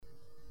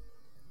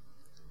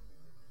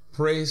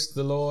Praise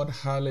the Lord.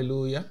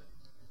 Hallelujah.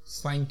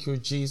 Thank you,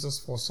 Jesus,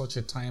 for such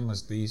a time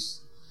as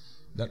this,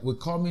 that we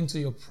come into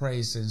your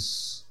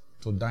presence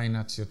to dine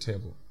at your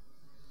table.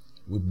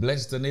 We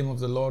bless the name of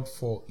the Lord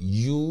for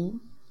you,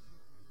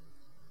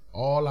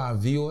 all our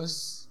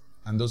viewers,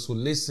 and those who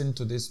listen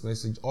to this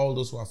message, all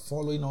those who are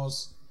following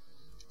us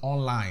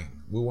online.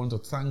 We want to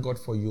thank God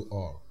for you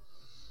all.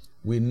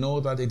 We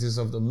know that it is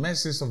of the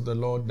mercies of the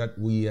Lord that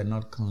we are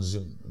not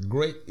consumed.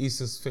 Great is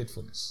his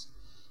faithfulness.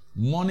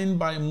 Morning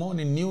by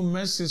morning, new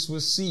mercies we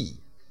see.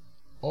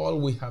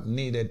 All we have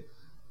needed,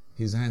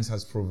 his hands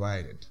has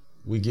provided.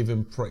 We give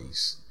him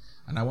praise.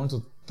 And I want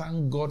to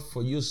thank God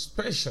for you,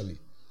 especially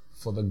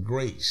for the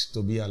grace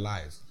to be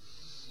alive.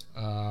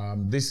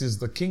 This is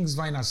the King's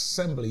Vine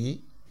Assembly,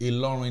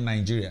 Ilorin,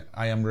 Nigeria.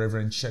 I am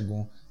Reverend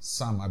Segun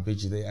Sam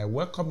Abejide. I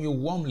welcome you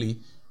warmly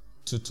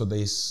to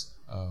today's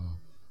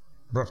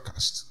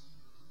broadcast.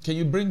 Can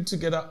you bring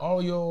together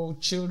all your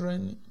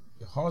children,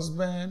 your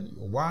husband,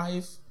 your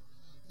wife,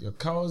 your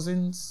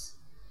cousins,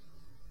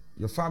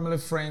 your family,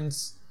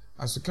 friends,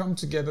 as we come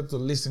together to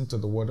listen to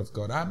the Word of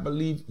God? I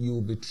believe you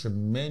will be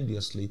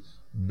tremendously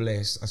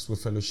blessed as we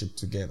fellowship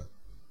together.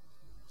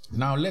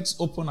 Now let's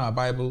open our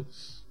Bible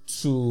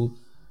to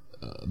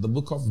the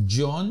book of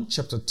John,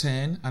 chapter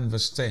 10 and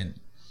verse 10.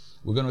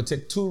 We're going to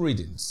take two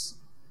readings.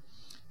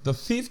 The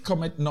thief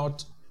cometh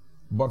not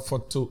but for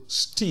to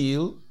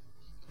steal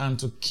and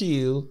to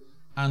kill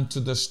and to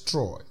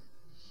destroy.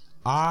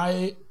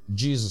 I,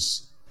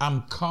 Jesus,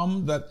 am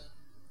come that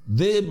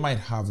they might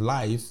have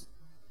life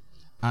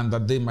and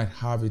that they might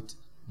have it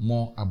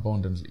more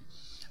abundantly.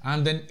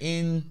 And then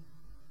in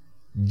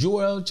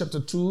Joel chapter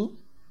 2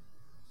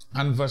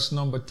 and verse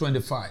number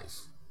 25.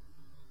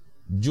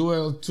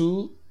 Joel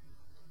 2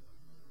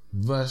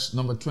 verse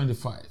number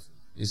 25.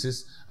 It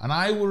says, and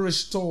I will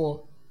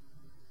restore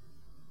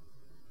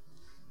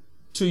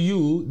to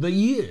you the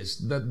years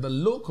that the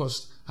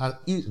locust hath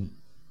eaten,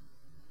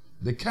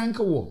 the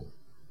cankerworm,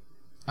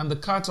 and the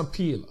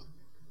caterpillar,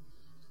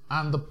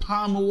 and the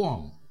palmer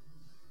worm,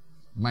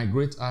 my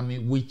great army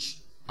which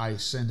I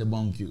sent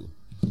among you.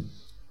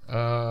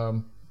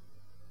 I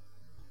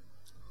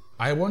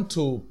want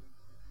to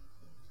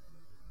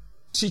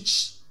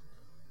teach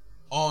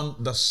on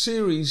the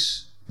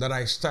series that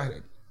I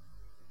started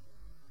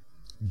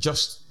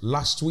just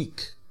last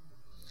week.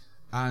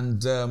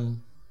 And the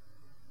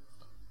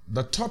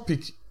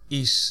topic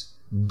is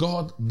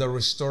God, the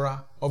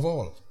restorer of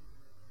all.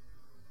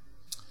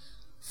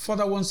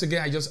 Father, once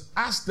again, I just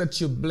ask that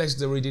you bless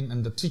the reading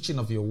and the teaching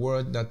of your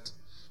word, that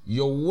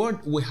your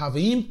word will have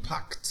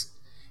impact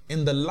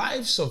in the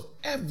lives of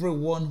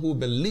everyone who will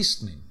be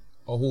listening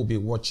or who will be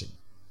watching.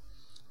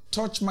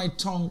 Touch my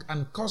tongue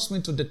and cause me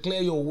to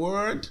declare your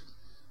word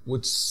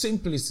with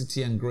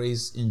simplicity and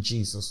grace in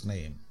Jesus'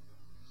 name.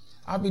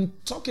 I've been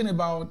talking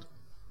about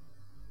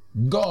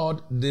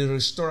God, the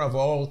restorer of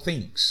all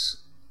things.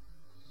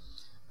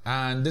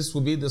 And this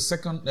will be the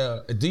second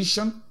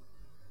edition.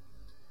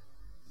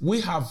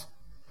 We have,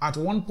 at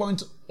one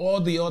point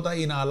or the other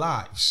in our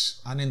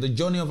lives and in the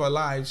journey of our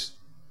lives,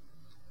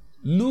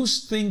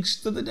 lose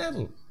things to the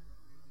devil.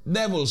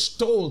 Devil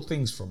stole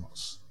things from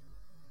us.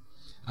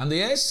 And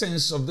the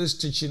essence of this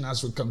teaching,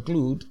 as we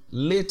conclude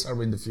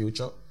later in the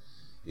future,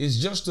 is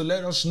just to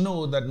let us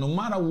know that no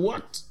matter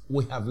what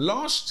we have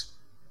lost,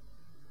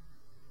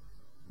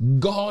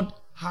 God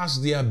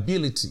has the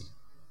ability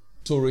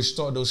to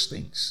restore those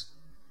things.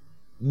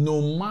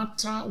 No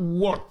matter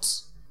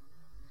what,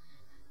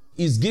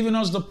 He's giving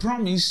us the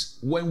promise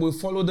when we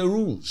follow the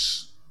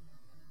rules.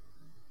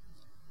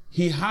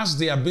 He has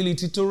the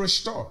ability to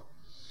restore.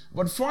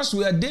 But first,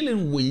 we are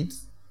dealing with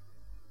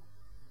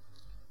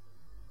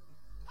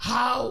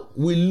how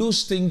we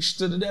lose things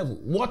to the devil.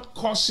 What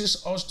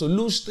causes us to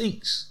lose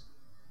things?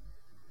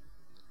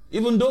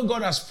 Even though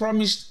God has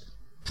promised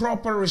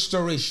proper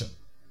restoration.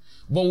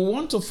 But we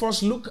want to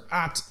first look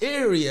at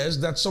areas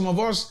that some of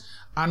us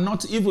are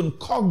not even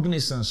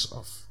cognizant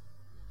of.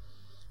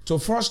 To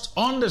first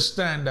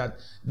understand that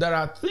there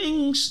are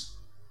things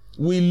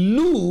we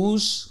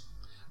lose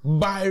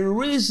by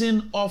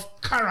reason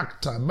of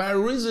character, by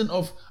reason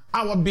of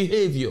our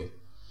behavior.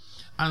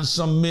 And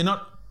some may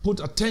not put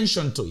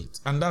attention to it.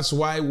 And that's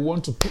why we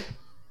want to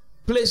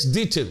place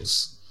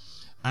details.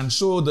 And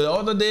so the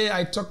other day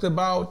I talked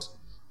about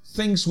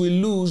things we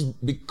lose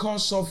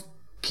because of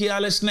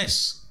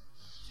carelessness.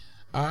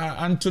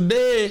 And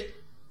today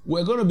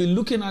we're going to be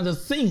looking at the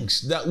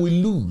things that we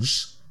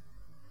lose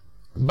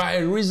by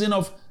reason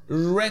of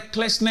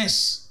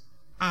recklessness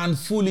and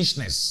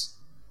foolishness.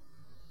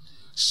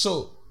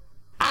 So,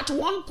 at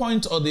one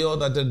point or the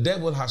other, the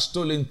devil has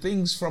stolen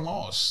things from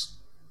us.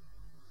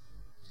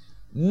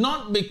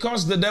 Not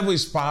because the devil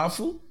is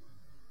powerful,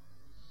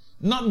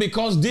 not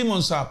because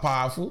demons are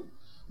powerful,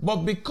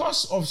 but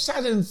because of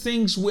certain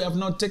things we have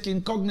not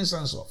taken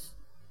cognizance of.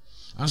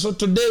 And so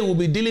today we'll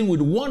be dealing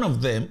with one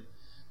of them.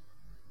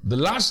 The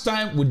last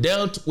time we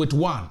dealt with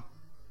one.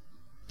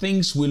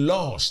 Things we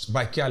lost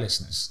by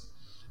carelessness.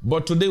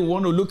 But today we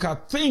want to look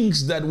at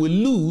things that we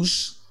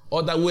lose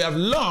or that we have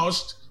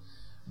lost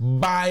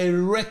by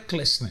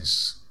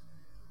recklessness.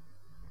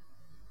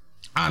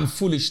 and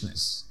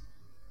foolishness.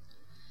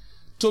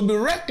 To be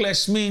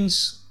reckless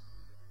means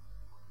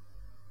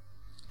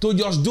to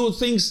just do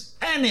things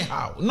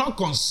anyhow, not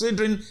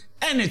considering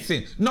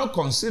anything, not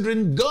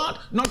considering God,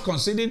 not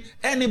considering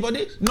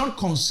anybody, not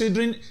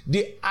considering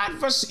the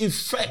adverse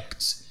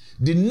effect,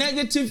 the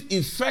negative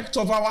effect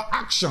of our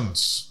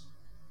actions.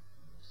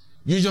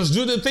 You just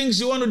do the things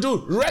you want to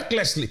do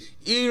recklessly,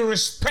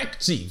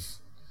 irrespective.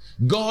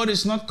 God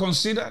is not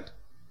considered.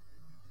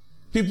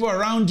 People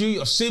around you,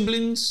 your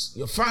siblings,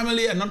 your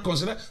family are not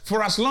considered.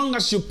 For as long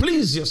as you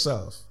please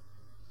yourself,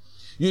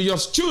 you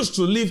just choose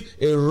to live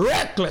a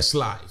reckless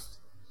life.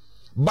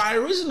 By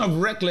reason of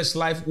reckless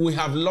life, we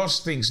have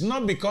lost things,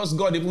 not because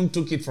God even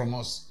took it from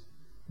us,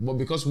 but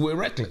because we're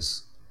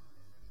reckless.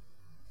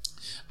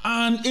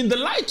 And in the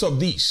light of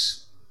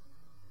this,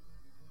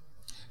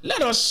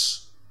 let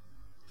us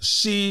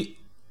see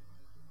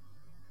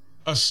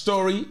a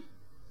story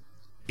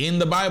in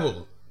the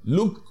Bible.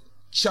 Luke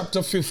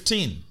chapter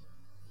 15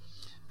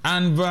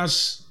 and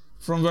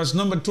from verse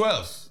number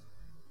 12.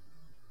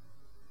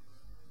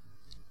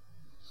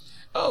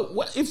 Oh,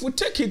 well, if we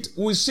take it,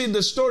 we see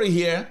the story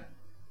here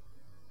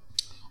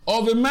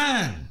of a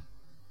man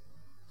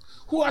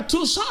who had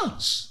two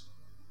sons.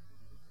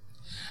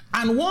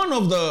 And one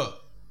of the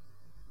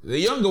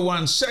younger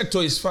one said to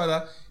his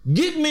father,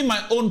 "Give me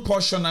my own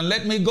portion and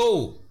let me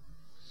go."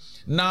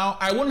 Now,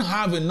 I won't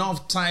have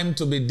enough time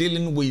to be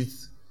dealing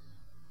with,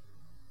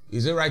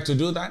 is it right to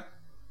do that?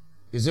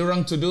 Is it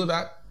wrong to do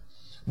that?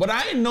 But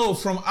I know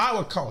from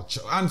our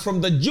culture and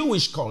from the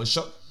Jewish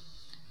culture,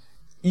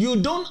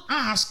 you don't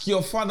ask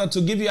your father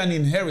to give you an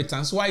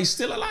inheritance while he's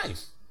still alive.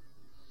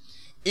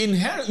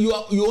 You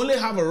only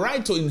have a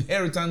right to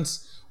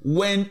inheritance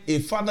when a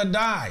father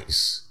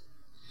dies.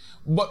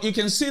 But you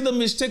can see the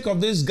mistake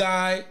of this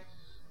guy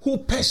who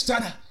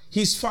pestered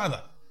his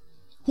father,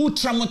 who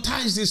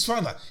traumatized his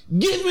father.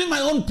 "Give me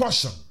my own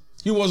portion."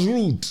 He was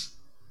rude.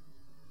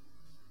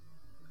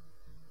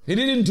 He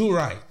didn't do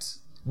right.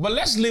 But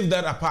let's leave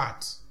that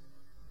apart.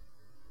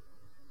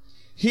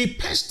 He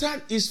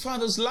pestered his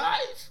father's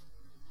life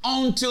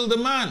until the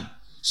man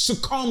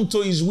succumbed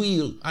to his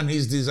will and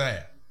his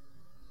desire.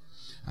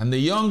 And the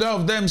younger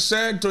of them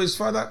said to his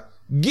father,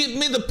 "Give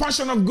me the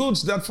portion of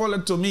goods that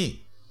falleth to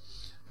me."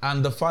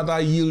 And the father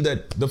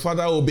yielded. The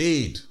father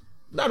obeyed.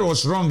 That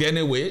was wrong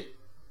anyway.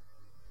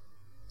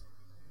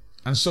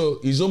 And so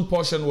his own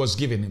portion was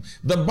given him.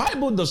 The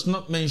Bible does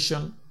not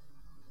mention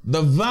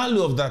the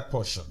value of that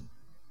portion.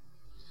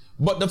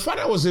 But the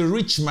father was a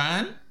rich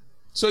man,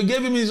 so he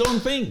gave him his own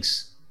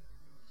things.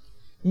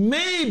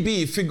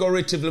 Maybe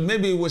figuratively,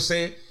 maybe we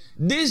say,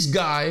 this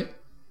guy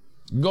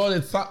got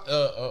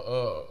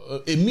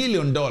 $1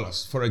 million,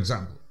 for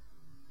example.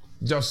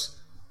 Just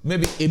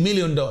maybe $1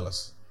 million.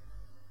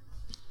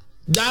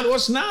 That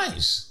was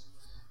nice.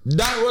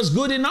 That was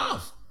good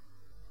enough.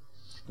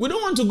 We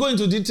don't want to go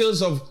into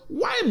details of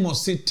why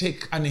must he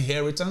take an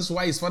inheritance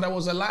while his father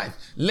was alive.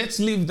 Let's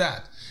leave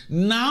that.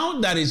 Now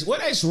that is,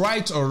 whether it's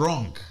right or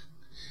wrong,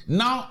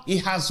 now he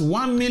has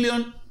 $1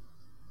 million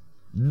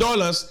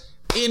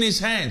in his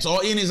hands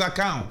or in his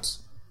account.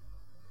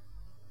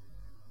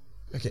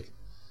 Okay.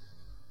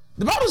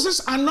 The Bible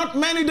says, and not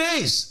many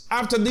days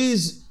after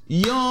this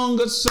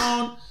younger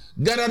son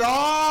gathered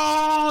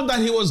all that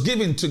he was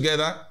given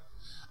together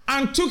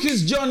and took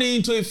his journey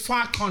into a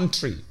far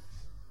country.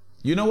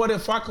 You know what a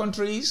far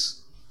country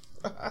is?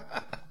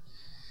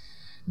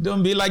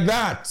 Don't be like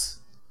that.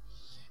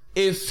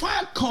 A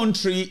far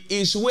country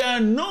is where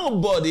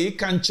nobody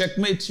can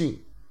checkmate you.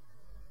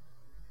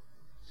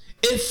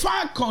 A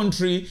far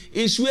country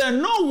is where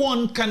no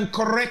one can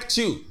correct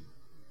you.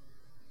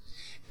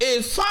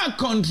 A far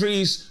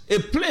country is a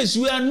place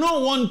where no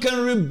one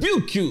can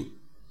rebuke you.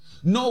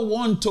 No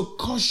one to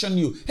caution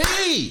you.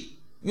 Hey,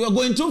 you are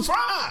going too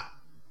far.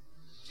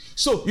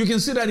 So you can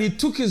see that he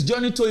took his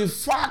journey to a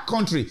far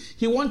country.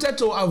 He wanted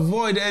to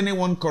avoid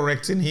anyone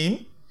correcting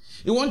him.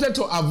 He wanted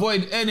to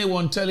avoid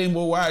anyone telling him,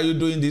 well, why are you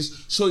doing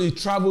this? So he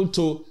traveled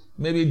to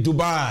maybe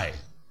Dubai.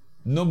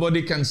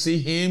 Nobody can see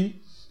him.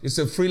 It's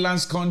a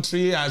freelance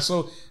country. And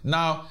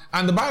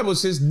the Bible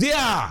says,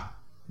 there,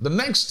 the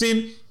next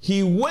thing,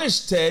 he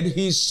wasted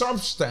his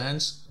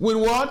substance with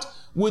what?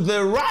 With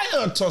the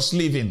riotous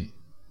living.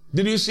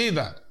 Did you see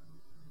that?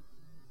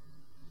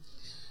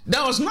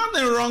 There was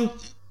nothing wrong,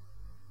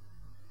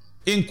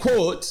 in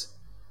quote,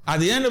 at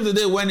the end of the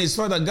day when his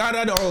father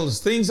gathered all those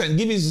things and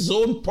gave his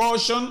own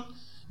portion,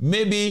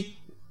 maybe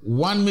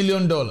 $1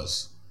 million.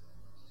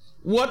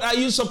 What are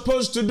you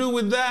supposed to do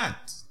with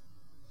that?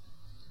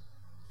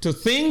 To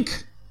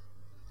think,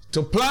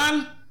 to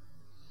plan,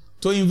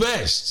 to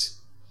invest.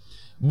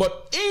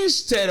 But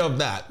instead of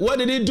that, what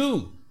did he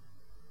do?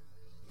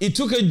 He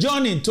took a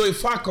journey to a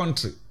far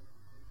country.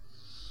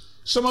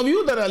 Some of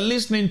you that are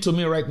listening to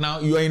me right now,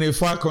 you are in a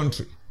far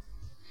country.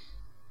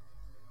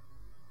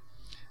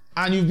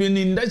 And you've been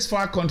in that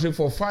far country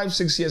for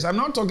 5-6 years. I'm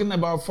not talking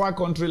about far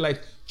country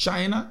like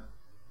China,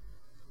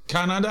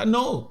 Canada.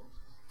 No.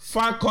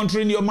 Far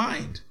country in your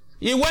mind.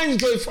 He went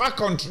to a far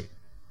country.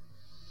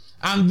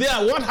 And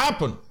there, what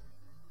happened?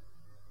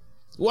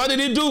 What did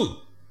he do?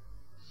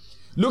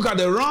 Look at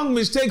the wrong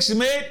mistakes he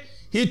made.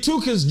 He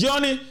took his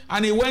journey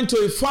and he went to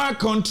a far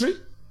country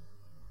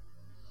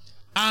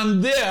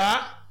and there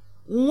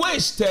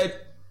wasted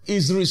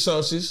his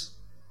resources.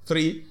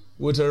 3,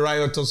 with a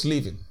riotous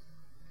living.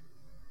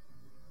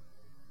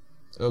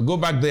 Go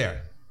back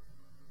there.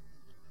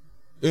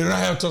 A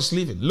riotous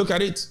living. Look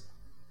at it.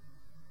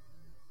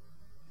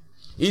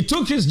 He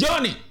took his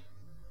journey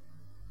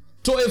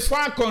to a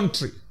far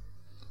country.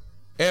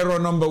 Error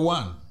number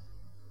 1.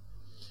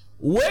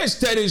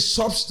 Wasted his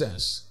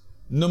substance.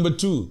 Number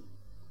 2.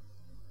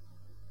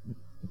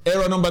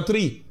 Error number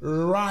 3.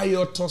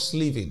 Riotous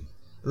living.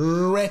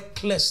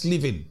 Reckless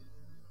living.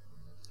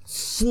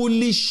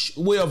 Foolish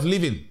way of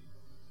living.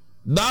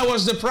 That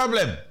was the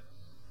problem.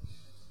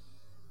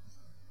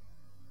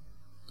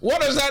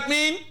 What does that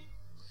mean?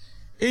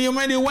 He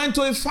went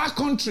to a far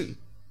country.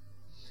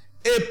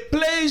 A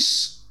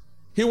place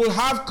he will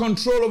have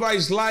control over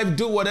his life,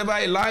 do whatever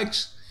he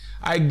likes.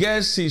 I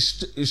guess he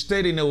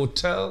stayed in a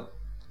hotel,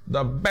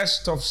 the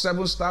best of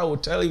 7-star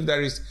hotel. If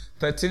there is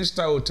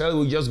 13-star hotel,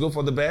 we just go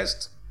for the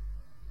best.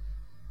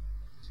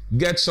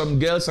 Get some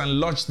girls and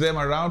lodge them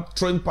around,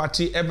 throwing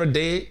party every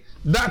day.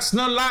 That's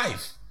not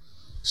life.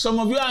 Some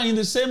of you are in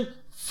the same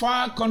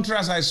far country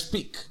as I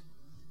speak,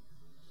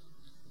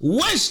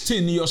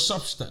 wasting your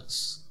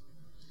substance.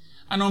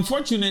 And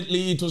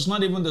unfortunately, it was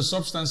not even the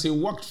substance he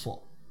worked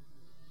for.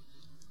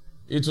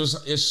 It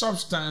was a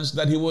substance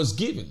that he was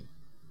given.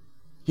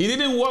 He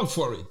didn't work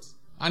for it.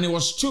 And he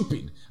was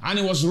stupid. And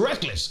he was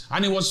reckless.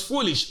 And he was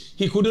foolish.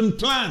 He couldn't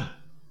plan.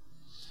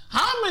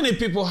 How many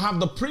people have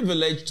the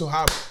privilege to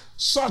have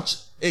such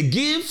a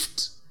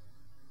gift?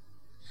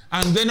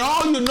 And then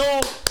all you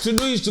know to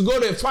do is to go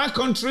to a far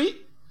country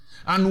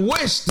and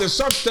waste the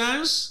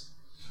substance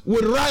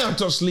with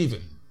riotous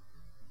living.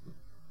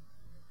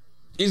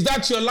 Is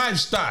that your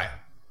lifestyle?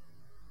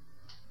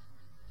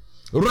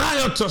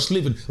 Riotous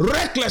living,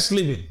 reckless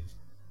living.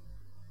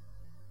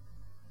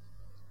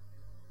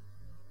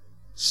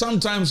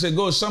 Sometimes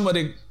ago,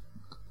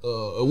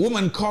 a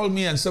woman called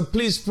me and said,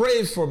 please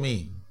pray for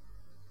me.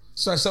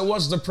 So I said,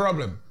 what's the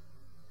problem?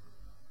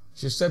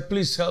 She said,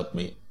 please help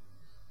me.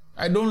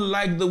 I don't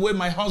like the way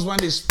my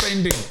husband is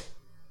spending.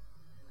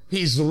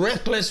 He's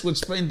reckless with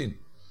spending.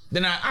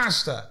 Then I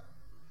asked her,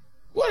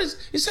 what is?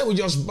 He said, we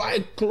just buy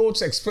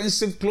clothes,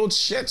 expensive clothes,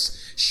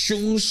 shirts,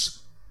 shoes.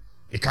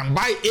 You can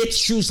buy 8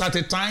 shoes at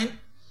a time,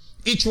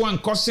 each one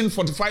costing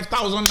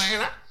 45,000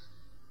 naira.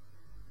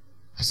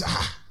 I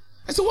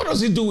said, what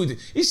does he do with it?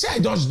 He said, I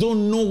just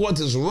don't know what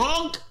is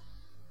wrong.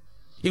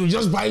 He will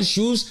just buy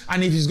shoes,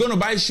 and if he's going to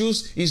buy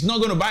shoes, he's not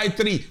going to buy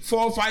 3,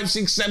 4, 5,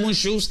 6, 7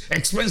 shoes,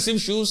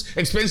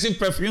 expensive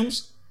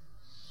perfumes.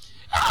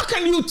 How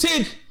can you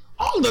take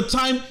all the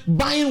time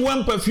buying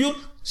one perfume,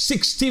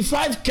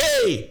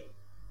 65K?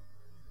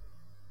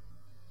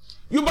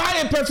 You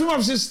buy a perfume of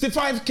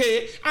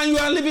 65K and you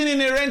are living in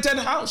a rented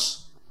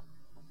house.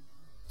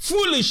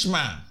 Foolish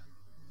man.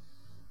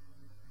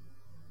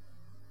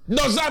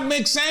 Does that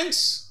make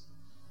sense?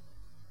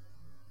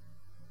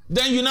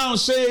 Then you now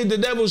say the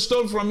devil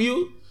stole from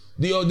you,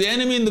 the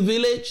enemy in the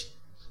village?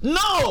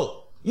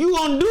 No, you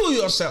undo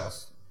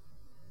yourself.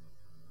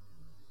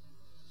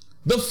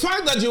 The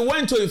fact that you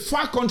went to a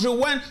far country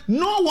when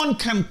no one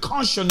can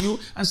caution you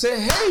and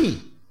say, hey,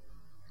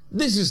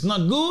 this is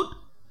not good.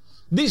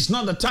 This is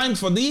not the time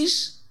for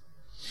this.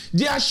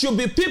 There should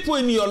be people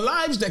in your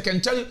lives that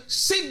can tell you,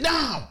 sit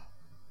down.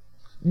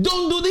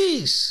 Don't do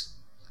this.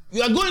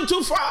 You are going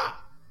too far.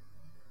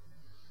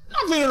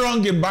 Nothing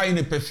wrong in buying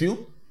a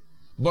perfume.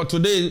 But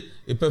today,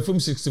 a perfume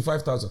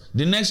 65,000.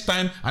 The next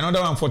time,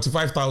 another one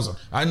 45,000.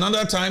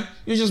 Another time,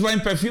 you're just buying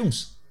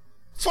perfumes.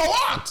 For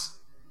what?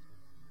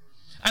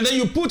 And then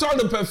you put all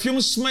the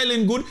perfumes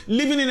smelling good,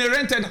 living in a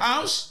rented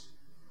house?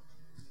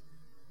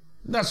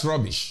 That's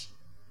rubbish.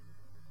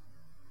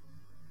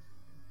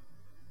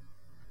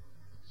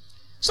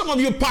 Some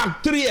of you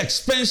park 3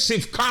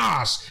 expensive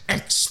cars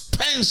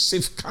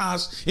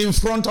in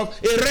front of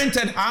a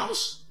rented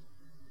house.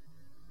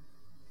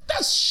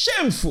 That's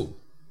shameful.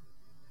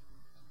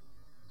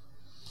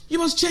 You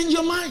must change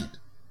your mind.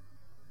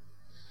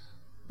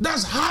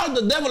 That's how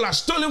the devil has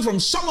stolen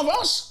from some of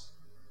us.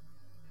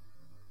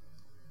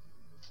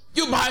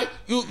 You buy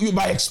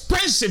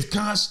expensive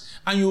cars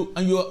and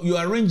you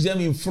arrange them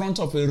in front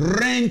of a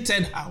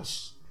rented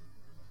house.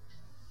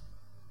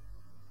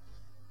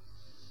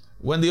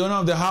 When the owner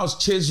of the house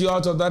chases you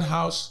out of that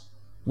house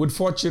with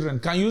 4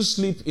 children, can you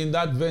sleep in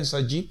that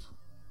Venza Jeep?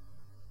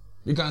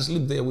 You can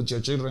sleep there with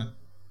your children.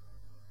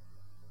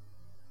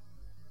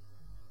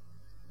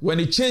 When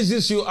he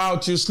chases you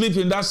out, you sleep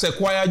in that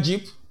Sequoia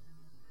Jeep.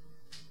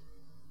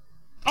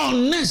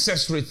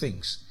 Unnecessary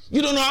things.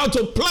 You don't know how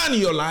to plan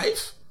your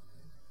life.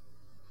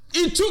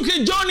 He took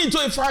a journey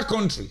to a far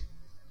country.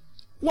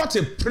 What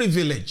a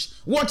privilege.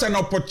 What an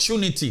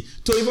opportunity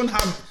to even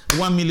have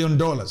 $1 million.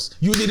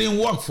 You didn't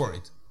work for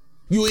it.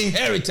 You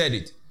inherited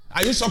it.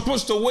 Are you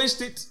supposed to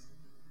waste it?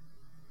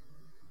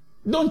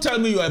 Don't tell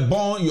me you're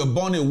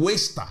born a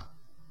waster.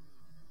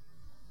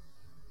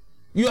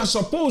 You are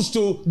supposed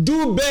to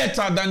do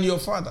better than your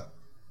father.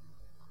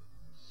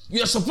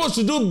 You are supposed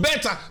to do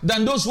better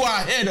than those who are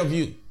ahead of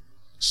you.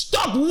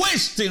 Stop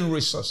wasting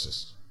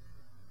resources.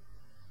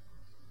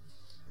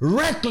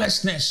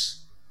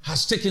 Recklessness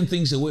has taken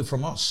things away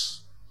from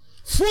us.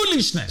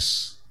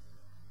 Foolishness.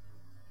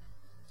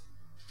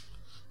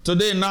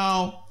 Today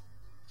now,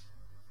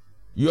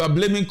 you are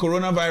blaming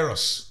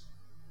coronavirus.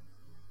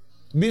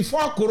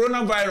 Before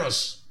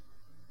coronavirus,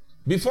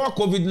 before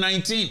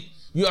COVID-19,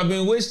 you have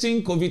been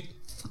wasting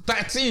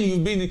COVID-13.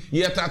 You've been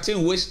year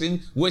 13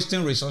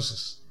 wasting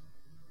resources.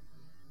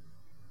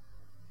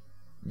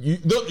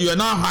 You are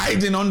now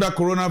hiding under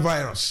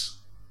coronavirus.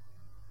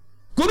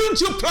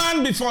 Couldn't you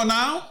plan before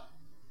now?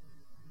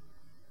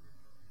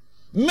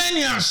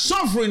 Many are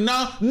suffering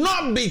now,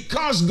 not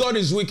because God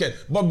is wicked,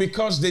 but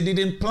because they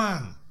didn't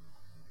plan.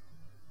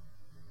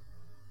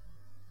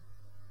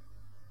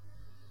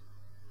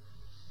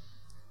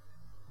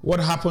 What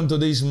happened to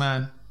this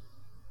man?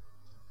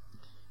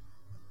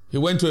 He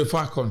went to a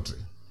far country.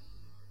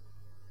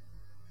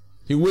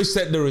 He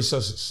wasted the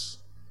resources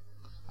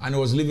and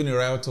he was living a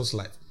riotous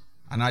life.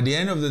 And at the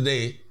end of the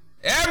day,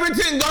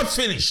 everything got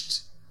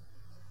finished.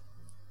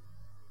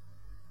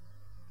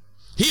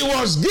 He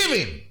was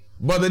giving,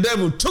 but the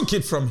devil took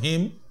it from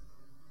him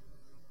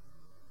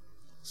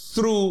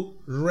through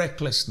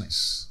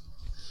recklessness.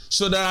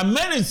 So there are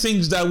many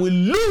things that we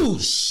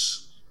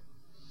lose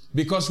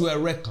because we are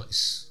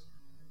reckless.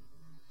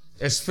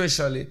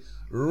 Especially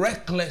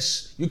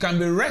reckless. You can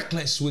be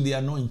reckless with the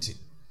anointing.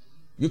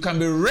 You can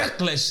be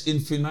reckless in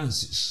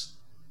finances.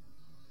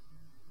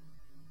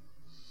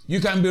 You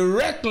can be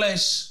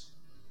reckless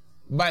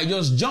by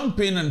just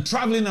jumping and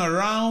traveling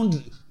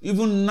around,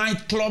 even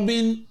night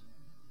clubbing.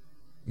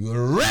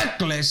 You're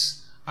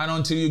reckless, and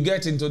until you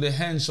get into the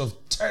hands of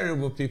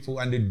terrible people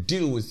and they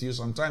deal with you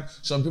sometimes.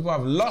 Some people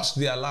have lost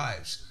their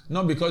lives,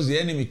 not because the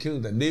enemy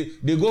killed them.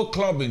 They go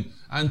clubbing,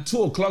 and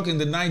 2 o'clock in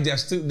the night they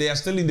are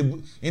still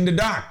in the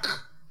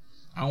dark.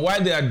 And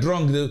while they are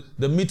drunk,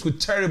 they meet with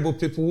terrible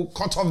people who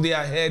cut off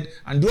their head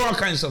and do all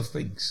kinds of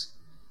things.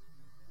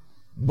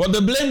 But they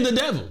blame the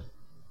devil.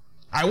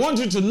 I want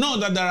you to know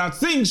that there are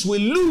things we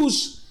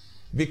lose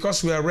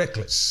because we are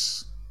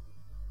reckless.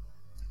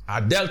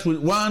 I dealt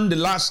with the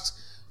last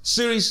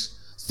series,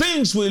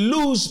 things we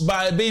lose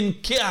by being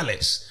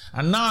careless.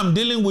 And now I'm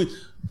dealing with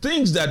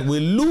things that we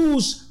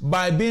lose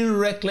by being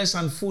reckless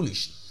and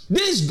foolish.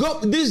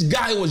 This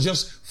guy was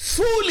just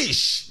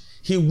foolish.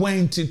 He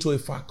went into a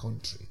far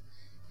country.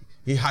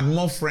 He had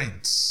more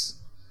friends.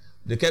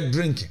 They kept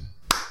drinking.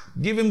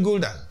 Give him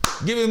gulda,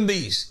 give him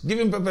this, give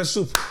him pepper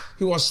soup.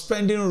 He was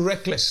spending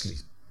recklessly,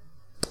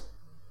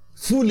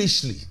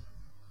 foolishly.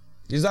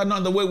 Is that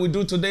not the way we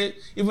do today?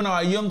 Even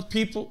our young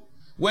people,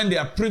 when they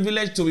are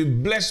privileged to be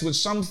blessed with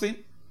something,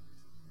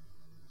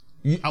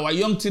 our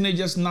young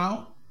teenagers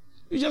now,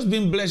 you've just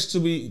been blessed to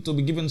be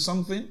given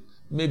something,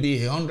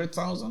 maybe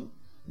 100,000,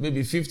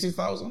 maybe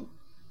 50,000.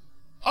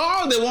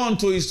 All they want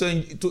to is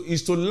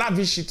to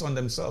lavish it on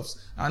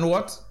themselves. And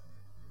what?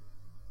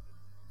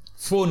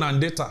 Phone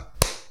and data.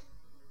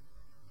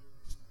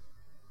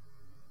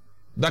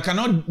 That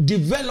cannot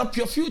develop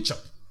your future.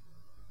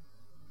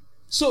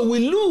 So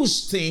we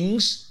lose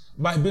things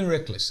by being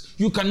reckless.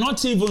 You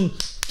cannot even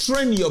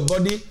train your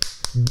body,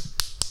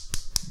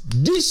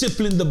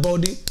 discipline the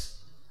body,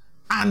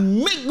 and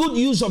make good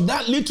use of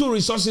that little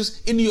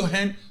resources in your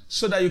hand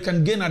so that you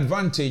can gain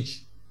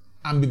advantage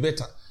and be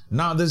better.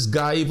 Now this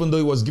guy, even though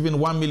he was given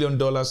 $1 million,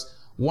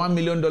 $1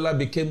 million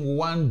became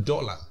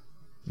 $1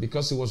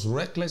 because he was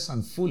reckless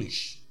and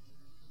foolish.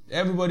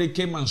 Everybody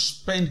came and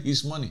spent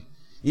his money.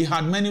 He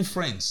had many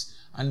friends,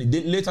 and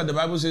later the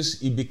Bible says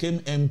he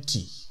became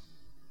empty.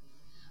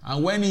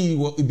 And when he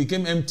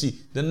became empty,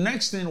 the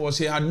next thing was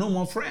he had no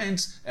more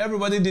friends.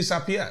 Everybody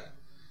disappeared.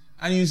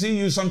 And you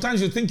see,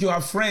 sometimes you think you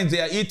have friends.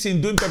 They are eating,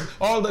 doing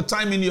all the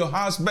time in your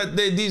house,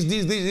 birthday, this,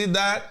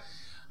 that.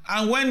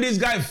 And when this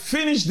guy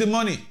finished the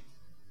money,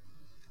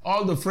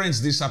 all the friends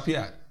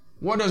disappeared.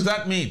 What does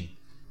that mean?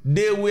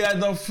 They were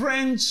the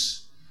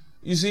friends.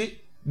 You see,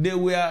 they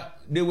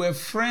were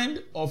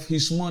friend of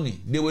his money.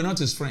 They were not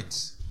his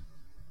friends.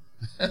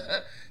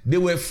 They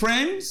were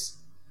friends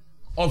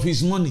of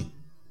his money.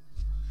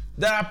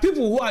 There are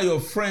people who are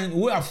your friend,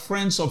 who are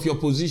friends of your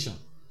position.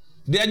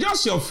 They are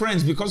just your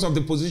friends because of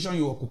the position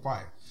you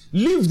occupy.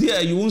 Live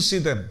there, you won't see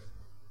them.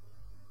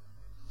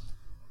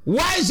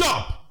 Wise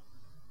up.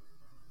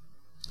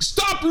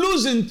 Stop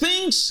losing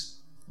things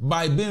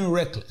by being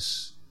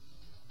reckless.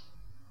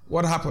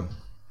 What happened?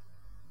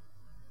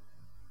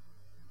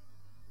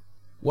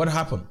 What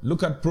happened?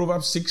 Look at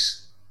Proverbs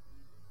 6,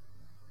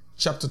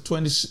 chapter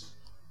 20.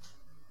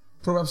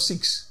 Proverbs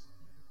 6,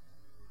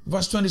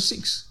 verse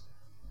 26.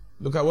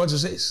 Look at what it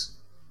says.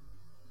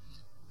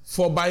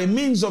 For by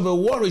means of a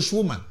whorish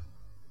woman,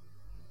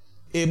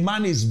 a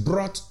man is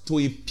brought to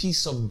a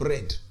piece of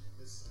bread.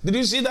 Did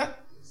you see that?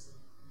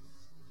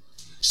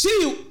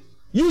 See,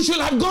 you should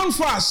have gone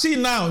far. See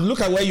now,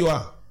 look at where you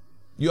are.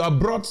 You are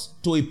brought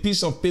to a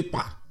piece of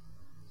paper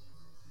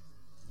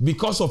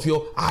because of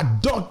your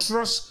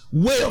adulterous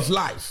way of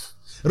life,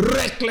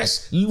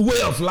 reckless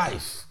way of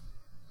life.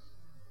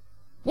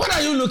 What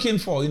are you looking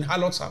for in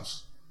Harlot's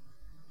house?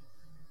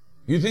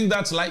 You think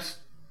that's life?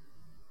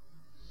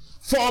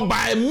 For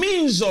by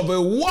means of a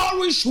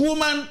whorish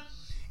woman,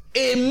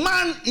 a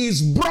man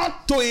is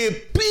brought to a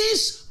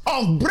piece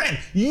of bread.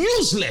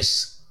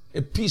 Useless.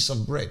 A piece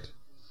of bread.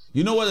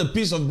 You know what a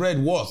piece of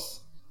bread worth?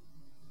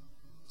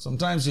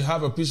 Sometimes you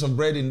have a piece of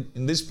bread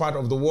in this part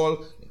of the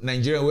world,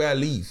 Nigeria, where I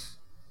live.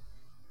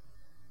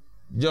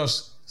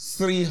 Just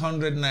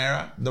 300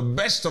 naira. The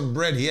best of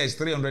bread here is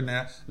 300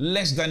 naira,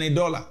 less than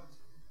 $1.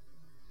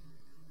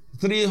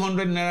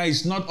 300 naira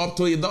is not up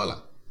to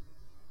 $1.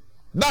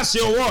 That's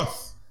your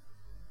worth.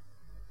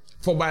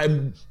 For by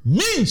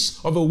means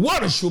of a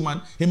whorish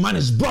woman, a man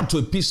is brought to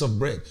a piece of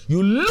bread.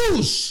 You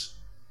lose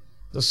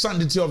the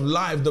sanctity of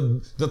life,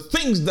 the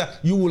things that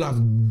you will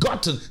have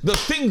gotten, the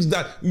things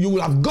that you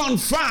will have gone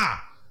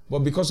far, but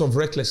because of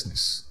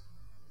recklessness.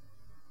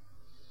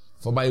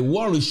 For by a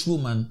whorish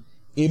woman,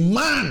 a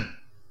man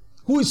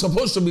who is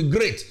supposed to be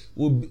great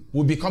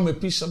will become a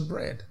piece of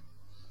bread.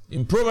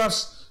 In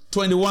Proverbs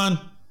 21,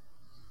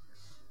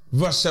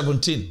 verse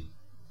 17,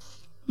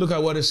 look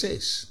at what it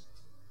says.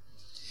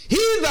 He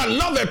that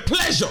loveth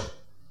pleasure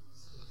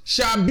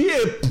shall be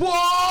a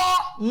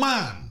poor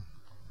man.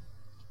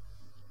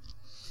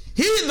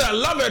 He that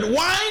loveth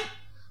wine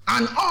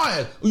and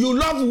oil, you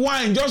love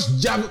wine,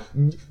 just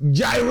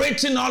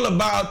gyrating all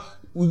about,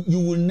 you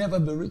will never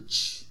be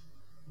rich.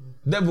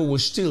 Devil will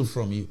steal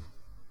from you.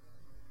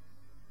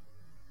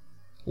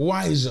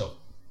 Wiser.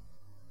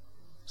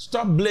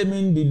 Stop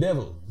blaming the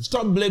devil.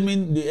 Stop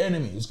blaming the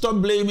enemy. Stop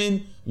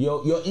blaming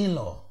your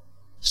in-law.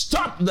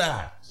 Stop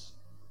that.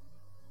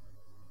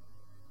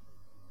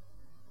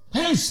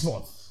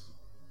 Henceforth,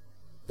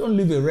 don't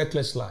live a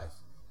reckless life.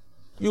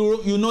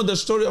 You know the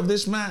story of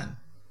this man.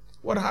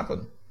 What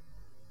happened?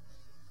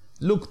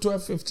 Luke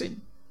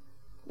 12:15.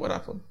 What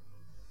happened?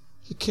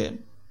 He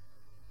came.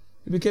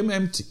 He became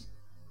empty.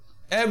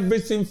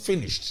 Everything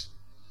finished.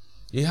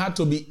 He had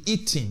to be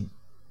eaten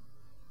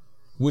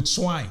with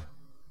swine.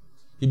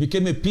 He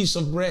became a piece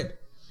of bread,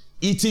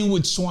 eating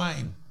with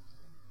swine.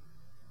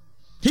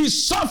 He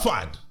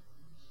suffered.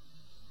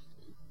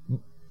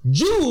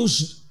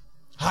 Jews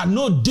had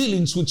no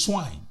dealings with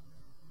swine,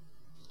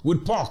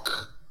 with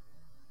pork.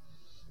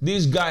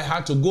 This guy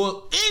had to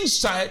go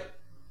inside,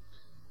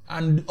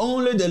 and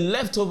only the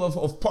leftover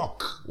of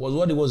pork was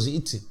what he was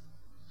eating.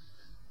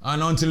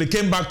 And until he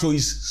came back to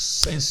his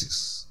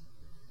senses.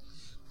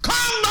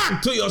 Come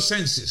back to your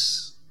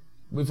senses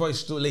before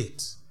it's too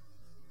late.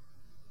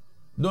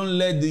 Don't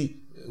let the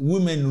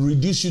women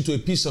reduce you to a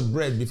piece of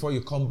bread before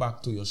you come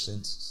back to your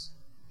senses.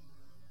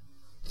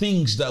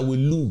 Things that we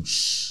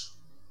lose,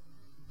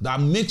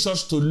 that makes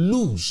us to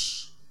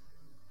lose,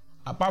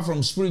 apart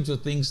from spiritual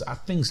things, are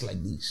things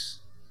like these.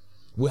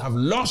 We have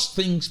lost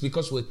things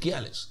because we're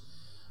careless.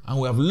 And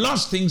we have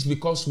lost things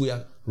because we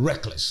are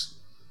reckless.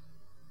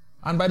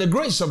 And by the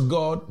grace of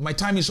God, my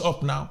time is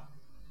up now.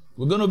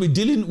 We're going to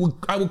be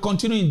I will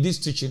continue in this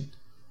teaching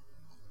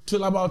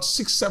till about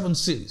 6-7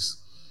 series.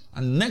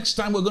 And next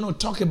time we're going to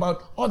talk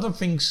about other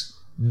things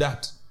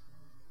that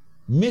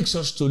makes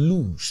us to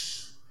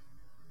lose.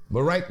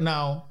 But right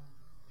now,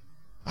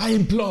 I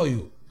implore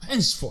you,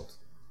 henceforth,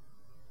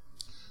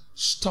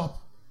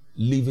 stop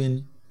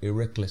living a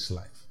reckless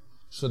life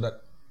so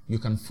that you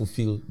can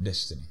fulfill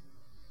destiny.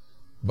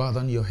 Bow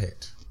down your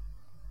head.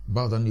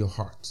 Bow down your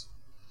heart.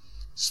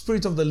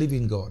 Spirit of the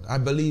living God, I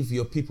believe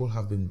your people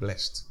have been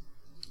blessed.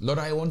 Lord,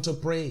 I want to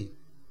pray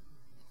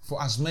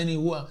for as many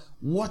who are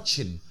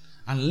watching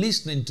and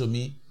listening to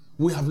me.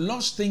 We have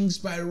lost things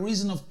by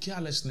reason of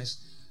carelessness,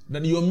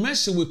 that your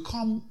mercy will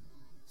come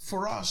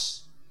for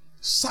us.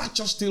 Search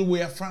us till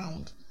we are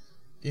found,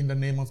 in the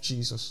name of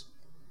Jesus.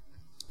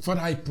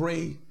 Father, I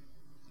pray,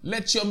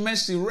 let your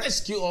mercy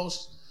rescue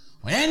us.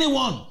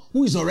 Anyone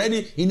who is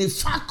already in a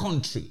far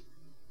country,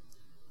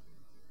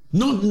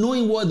 not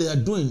knowing what they are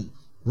doing,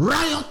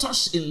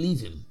 riotous in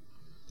living,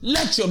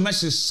 let your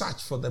mercy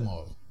search for them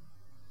all.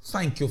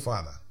 Thank you,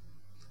 Father.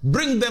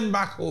 Bring them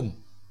back home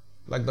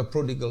like the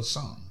prodigal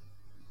son.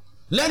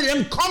 Let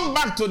them come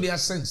back to their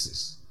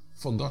senses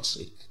for God's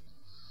sake.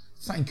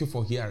 Thank you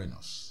for hearing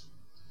us.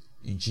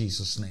 In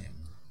Jesus'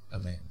 name,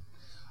 amen.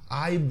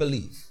 I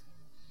believe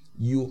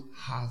you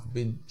have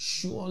been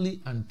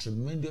surely and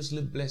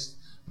tremendously blessed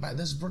by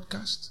this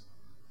broadcast.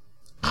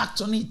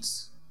 Act on it.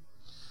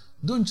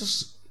 Don't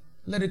just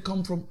let it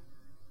come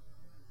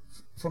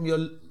from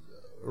your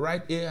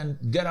right ear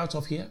and get out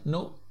of here.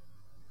 No.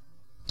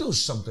 Do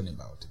something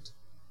about it.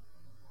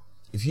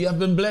 If you have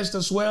been blessed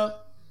as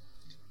well,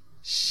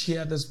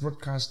 share this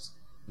broadcast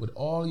with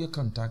all your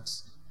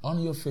contacts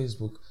on your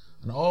Facebook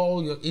and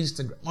all your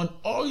Instagram, on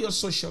all your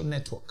social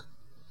network.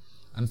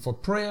 And for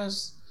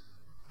prayers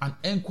and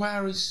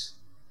inquiries,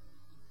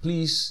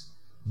 please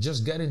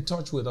just get in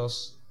touch with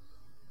us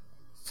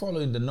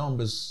following the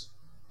numbers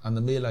and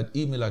the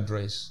email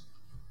address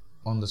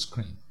on the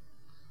screen.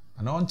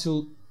 And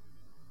until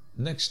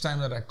next time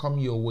that I come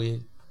your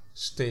way,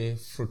 stay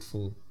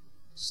fruitful,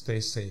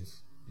 stay safe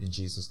in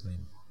Jesus'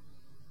 name.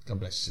 God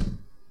bless you.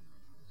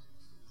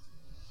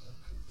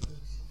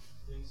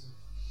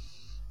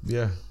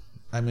 Yeah,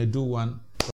 I may do one